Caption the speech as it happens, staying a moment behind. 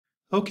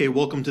Okay,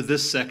 welcome to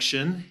this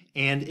section.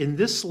 And in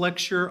this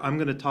lecture, I'm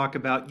going to talk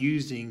about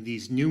using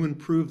these new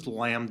improved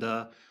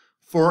Lambda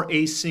for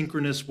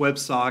asynchronous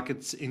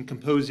WebSockets in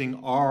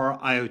composing our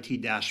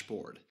IoT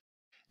dashboard.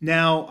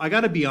 Now, I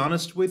got to be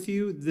honest with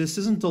you, this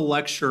isn't the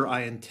lecture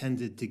I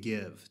intended to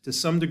give. To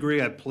some degree,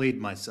 I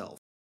played myself.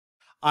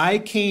 I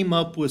came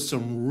up with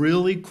some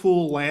really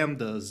cool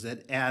Lambdas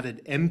that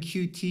added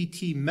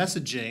MQTT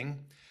messaging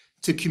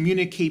to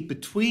communicate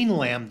between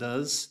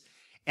Lambdas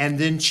and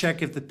then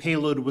check if the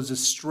payload was a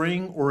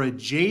string or a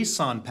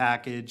JSON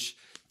package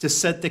to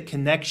set the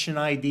connection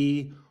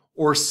ID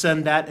or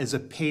send that as a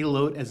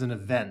payload as an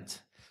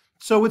event.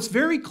 So it's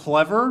very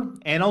clever,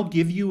 and I'll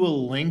give you a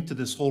link to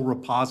this whole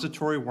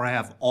repository where I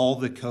have all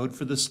the code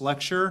for this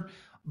lecture,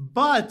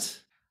 but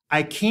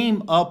I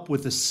came up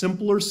with a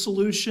simpler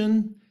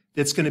solution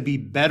that's going to be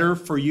better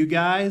for you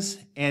guys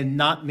and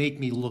not make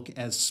me look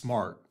as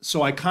smart.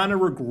 So I kind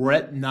of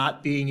regret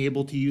not being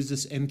able to use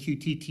this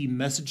MQTT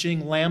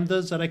messaging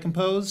Lambdas that I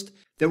composed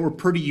that were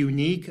pretty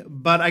unique,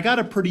 but I got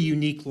a pretty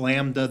unique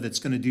Lambda that's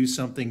going to do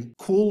something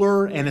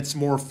cooler and it's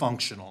more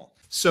functional.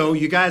 So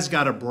you guys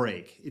got a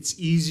break. It's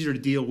easier to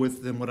deal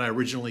with than what I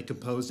originally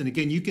composed. And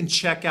again, you can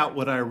check out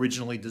what I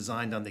originally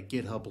designed on the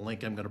GitHub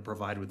link I'm going to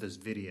provide with this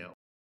video.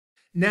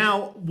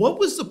 Now, what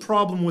was the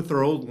problem with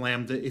our old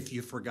Lambda if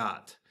you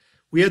forgot?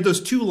 We had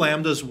those two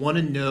Lambdas, one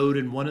in Node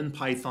and one in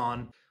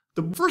Python.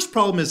 The first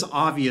problem is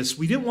obvious.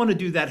 We didn't want to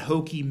do that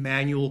hokey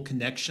manual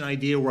connection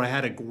idea where I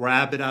had to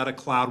grab it out of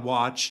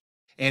CloudWatch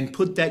and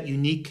put that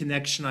unique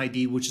connection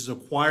ID, which is a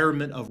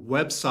requirement of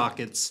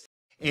WebSockets,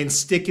 and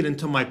stick it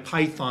into my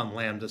Python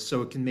Lambda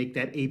so it can make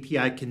that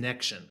API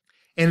connection.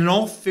 And in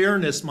all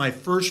fairness, my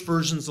first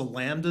versions of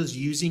Lambdas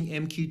using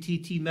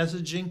MQTT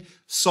messaging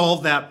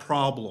solved that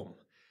problem.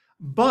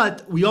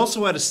 But we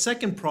also had a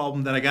second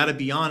problem that I got to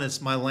be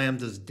honest, my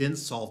Lambdas didn't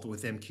solve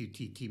with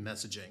MQTT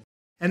messaging.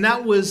 And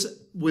that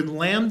was when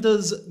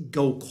Lambdas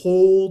go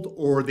cold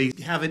or they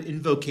have an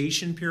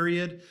invocation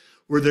period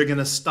where they're going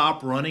to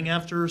stop running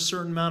after a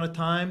certain amount of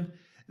time,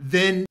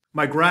 then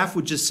my graph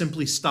would just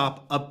simply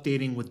stop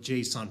updating with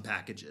JSON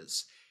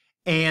packages.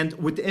 And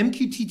with the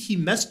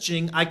MQTT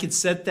messaging, I could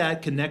set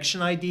that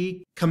connection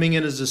ID coming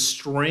in as a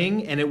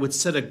string, and it would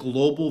set a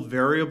global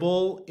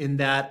variable in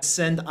that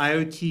send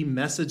IoT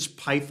message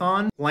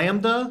Python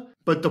Lambda.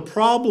 But the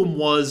problem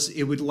was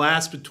it would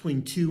last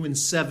between 2 and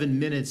 7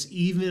 minutes,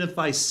 even if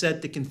I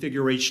set the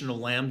configuration of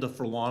Lambda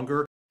for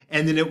longer,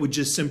 and then it would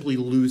just simply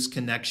lose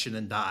connection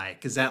and die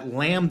because that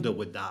Lambda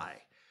would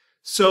die.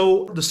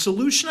 So the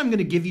solution I'm going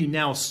to give you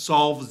now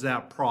solves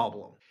that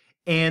problem.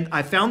 And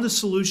I found the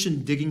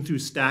solution digging through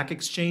Stack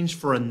Exchange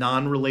for a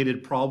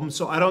non-related problem.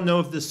 So I don't know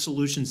if this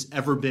solution's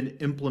ever been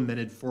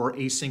implemented for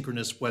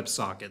asynchronous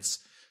WebSockets.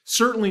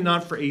 Certainly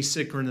not for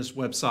asynchronous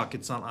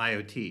WebSockets on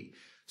IoT.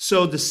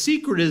 So the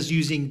secret is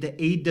using the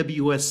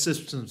AWS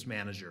Systems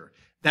Manager.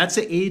 That's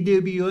an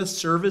AWS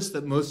service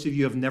that most of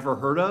you have never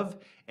heard of,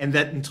 and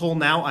that until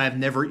now I have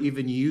never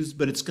even used,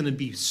 but it's going to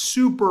be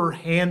super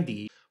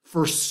handy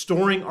for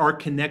storing our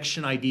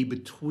connection ID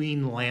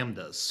between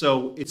Lambdas.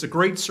 So it's a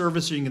great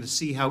service, and you're going to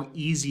see how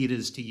easy it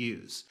is to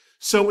use.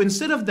 So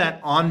instead of that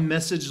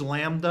on-message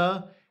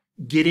Lambda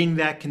getting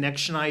that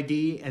connection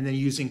ID and then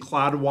using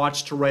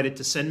CloudWatch to write it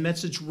to send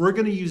message, we're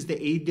going to use the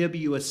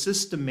AWS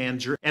System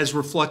Manager as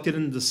reflected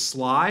in the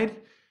slide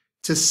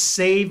to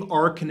save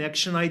our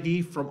connection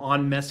ID from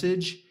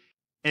on-message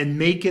and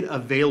make it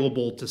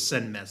available to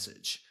send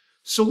message.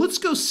 So let's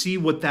go see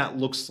what that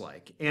looks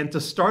like. And to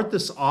start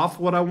this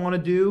off, what I want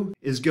to do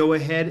is go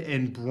ahead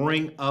and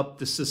bring up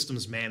the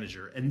Systems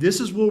Manager. And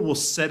this is where we'll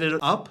set it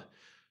up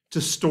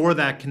to store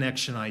that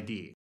connection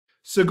ID.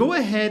 So go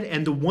ahead,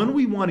 and the one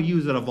we want to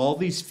use out of all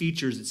these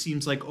features, it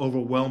seems like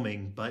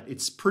overwhelming, but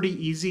it's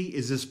pretty easy,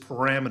 is this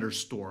parameter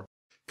store.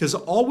 Because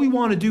all we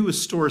want to do is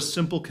store a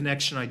simple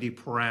connection ID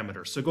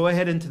parameter. So go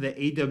ahead into the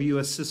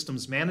AWS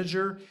Systems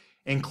Manager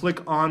and click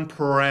on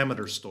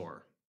Parameter Store.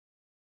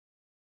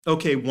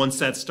 Okay, once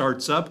that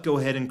starts up, go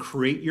ahead and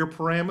create your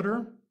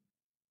parameter.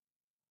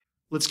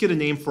 Let's get a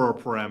name for our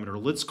parameter.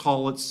 Let's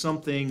call it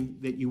something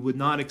that you would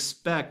not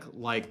expect,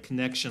 like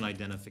connection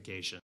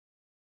identification.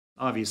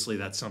 Obviously,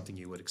 that's something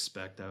you would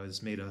expect. I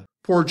was made a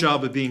poor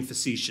job of being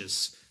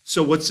facetious.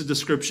 So what's the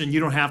description? You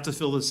don't have to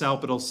fill this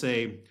out, but I'll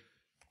say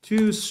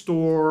to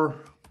store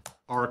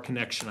our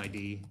connection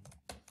ID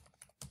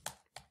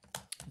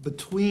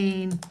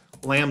between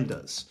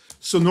Lambdas.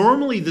 So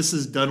normally this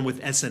is done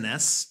with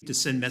SNS to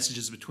send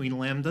messages between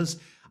Lambdas.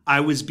 I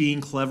was being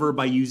clever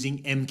by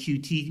using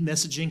MQTT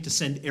messaging to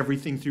send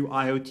everything through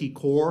IoT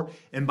Core,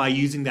 and by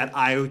using that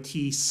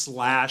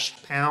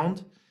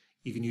IoT/pound,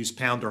 you can use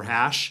pound or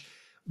hash,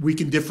 we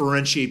can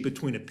differentiate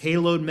between a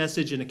payload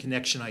message and a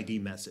connection ID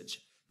message.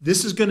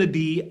 This is going to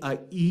be an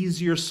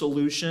easier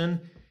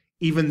solution,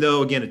 even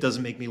though, again, it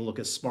doesn't make me look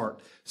as smart.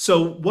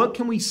 So what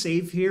can we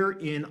save here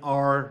in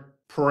our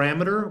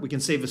parameter? We can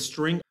save a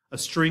string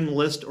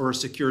list, or a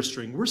secure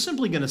string. We're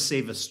simply going to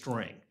save a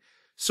string.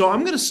 So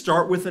I'm going to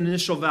start with an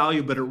initial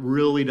value, but it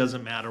really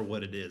doesn't matter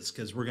what it is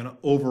because we're going to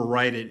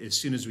overwrite it as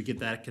soon as we get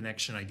that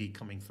connection ID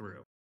coming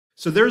through.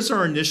 So there's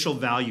our initial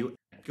value.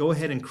 Go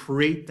ahead and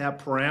create that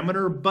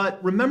parameter,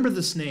 but remember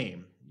this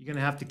name. You're going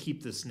to have to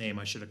keep this name.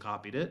 I should have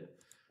copied it.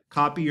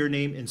 Copy your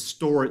name and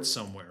store it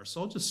somewhere.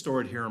 So I'll just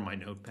store it here on my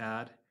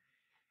notepad.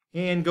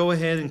 And go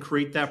ahead and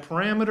create that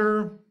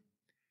parameter.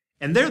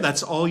 And there,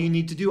 that's all you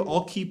need to do.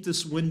 I'll keep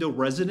this window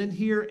resident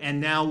here. And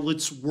now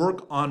let's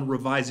work on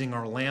revising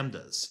our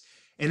lambdas.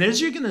 And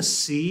as you're going to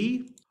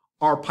see,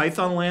 our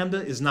Python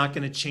lambda is not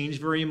going to change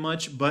very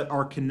much, but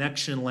our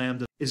connection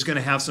lambda is going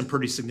to have some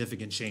pretty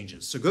significant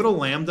changes. So go to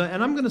lambda,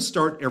 and I'm going to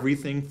start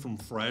everything from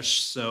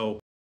fresh. So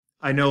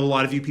I know a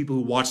lot of you people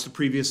who watched the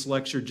previous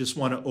lecture just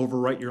want to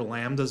overwrite your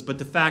lambdas, but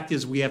the fact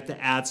is we have to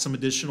add some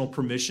additional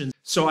permissions.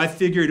 So I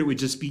figured it would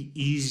just be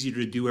easier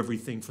to do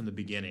everything from the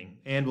beginning,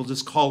 and we'll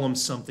just call them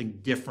something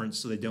different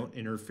so they don't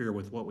interfere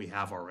with what we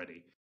have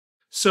already.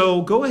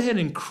 So go ahead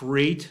and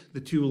create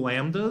the two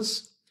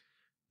lambdas.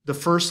 The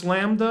first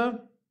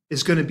lambda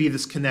is going to be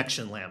this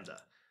connection lambda.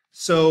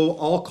 So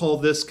I'll call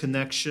this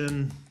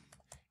connection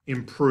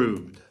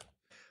improved.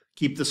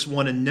 Keep this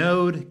one in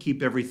Node,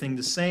 keep everything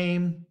the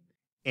same,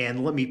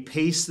 and let me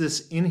paste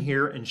this in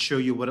here and show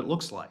you what it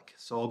looks like.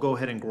 So I'll go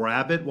ahead and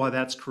grab it while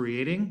that's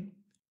creating.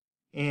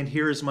 And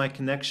here's my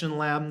connection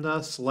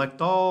lambda, select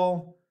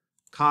all,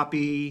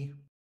 copy,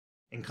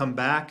 and come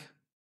back.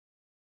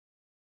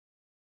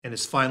 And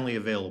it's finally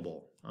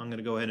available. I'm going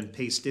to go ahead and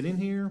paste it in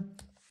here.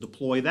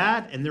 Deploy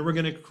that, and then we're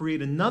going to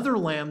create another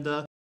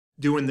lambda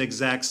doing the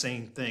exact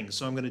same thing.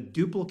 So I'm going to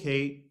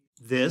duplicate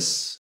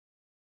this,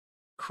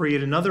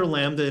 create another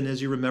lambda, and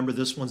as you remember,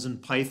 this one's in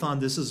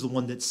Python. This is the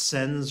one that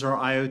sends our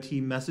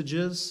IoT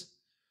messages.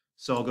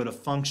 So I'll go to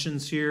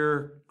functions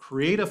here,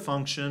 create a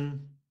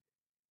function,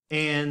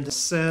 and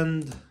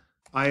send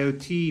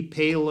IoT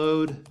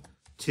payload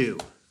to.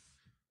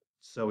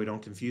 So we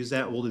don't confuse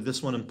that. We'll do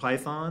this one in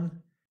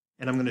Python.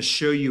 And I'm going to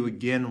show you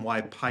again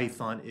why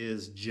Python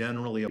is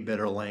generally a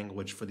better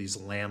language for these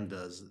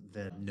lambdas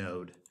than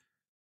Node.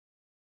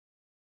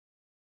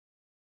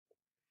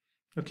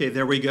 Okay,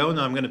 there we go.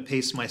 Now I'm going to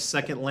paste my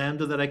second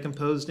lambda that I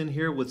composed in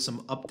here with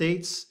some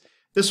updates.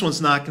 This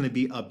one's not going to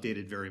be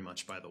updated very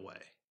much, by the way.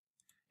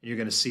 And you're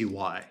going to see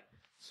why.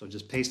 So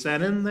just paste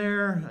that in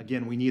there.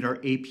 Again, we need our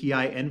API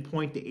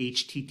endpoint, the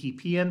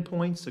HTTP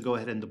endpoint. So go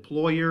ahead and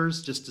deploy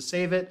yours just to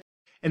save it.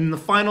 And the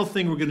final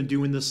thing we're going to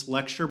do in this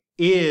lecture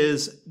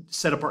is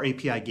set up our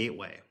API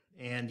gateway.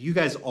 And you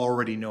guys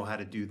already know how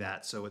to do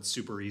that, so it's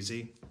super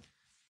easy.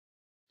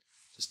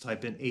 Just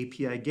type in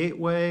API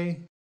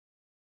gateway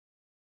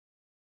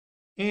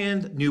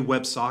and new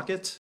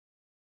WebSocket.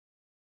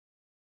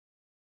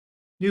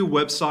 New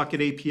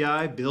WebSocket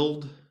API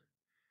build.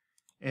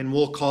 And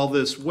we'll call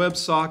this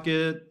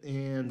WebSocket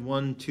and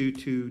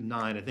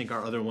 1229. I think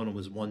our other one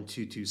was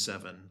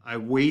 1227. I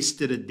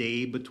wasted a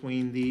day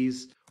between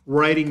these,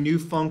 writing new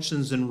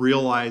functions and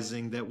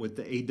realizing that with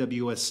the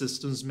AWS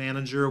Systems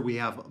Manager, we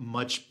have a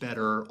much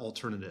better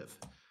alternative.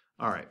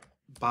 All right,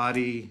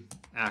 body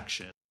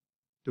action.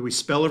 Do we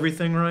spell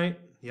everything right?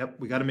 Yep,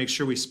 we got to make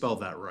sure we spell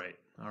that right.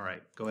 All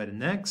right, go ahead and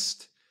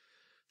next.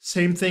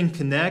 Same thing,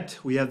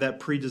 connect. We have that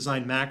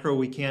pre-designed macro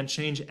we can't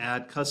change.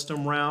 Add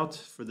custom route.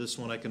 For this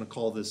one, I can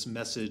call this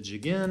message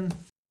again.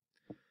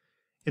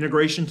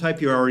 Integration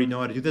type, you already know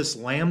how to do this.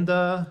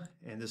 Lambda,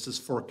 and this is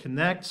for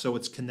connect, so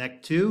it's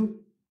connect to.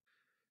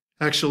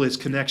 Actually, it's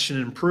connection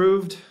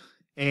improved.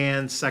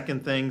 And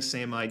second thing,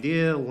 same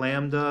idea,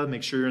 Lambda,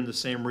 make sure you're in the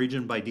same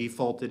region. By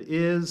default, it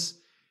is.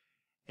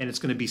 And it's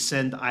going to be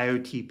send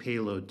IoT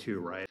payload to,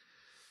 right?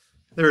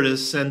 There it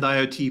is, send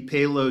IoT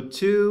payload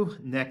to.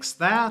 Next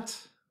that.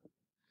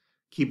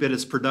 Keep it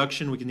as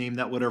production. We can name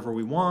that whatever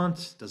we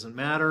want. Doesn't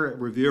matter.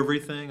 Review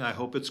everything. I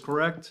hope it's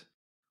correct.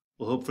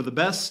 We'll hope for the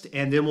best.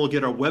 And then we'll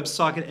get our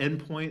WebSocket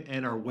endpoint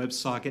and our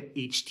WebSocket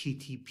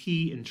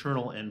HTTP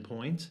internal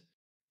endpoint.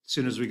 As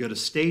soon as we go to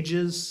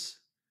stages,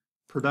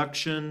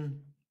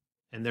 production,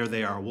 and there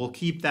they are. We'll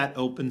keep that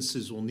open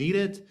since we'll need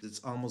it.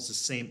 It's almost the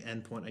same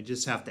endpoint. I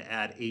just have to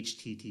add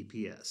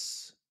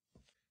HTTPS.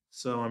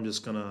 So I'm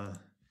just going to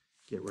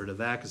get rid of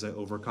that because I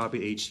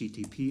overcopied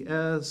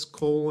HTTPS :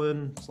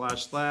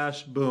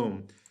 /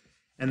 boom.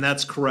 And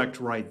that's correct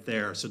right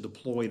there. So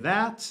deploy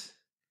that.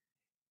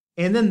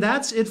 And then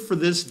that's it for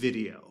this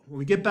video. When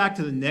we get back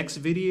to the next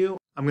video,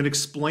 I'm going to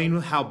explain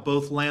how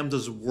both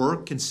lambdas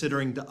work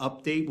considering the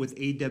update with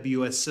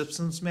AWS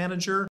Systems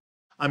Manager.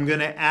 I'm going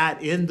to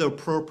add in the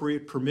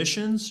appropriate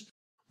permissions.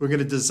 We're going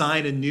to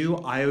design a new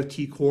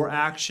IoT core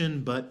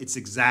action, but it's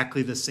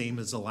exactly the same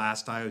as the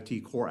last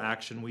IoT core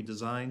action we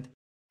designed.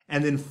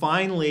 And then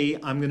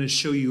finally, I'm going to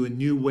show you a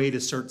new way to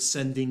start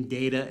sending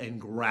data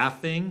and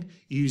graphing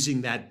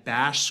using that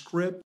bash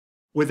script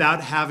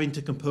without having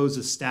to compose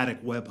a static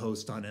web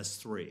host on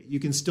S3. You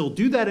can still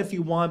do that if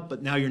you want,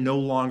 but now you're no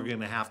longer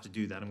going to have to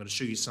do that. I'm going to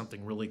show you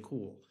something really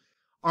cool.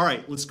 All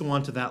right, let's go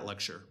on to that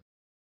lecture.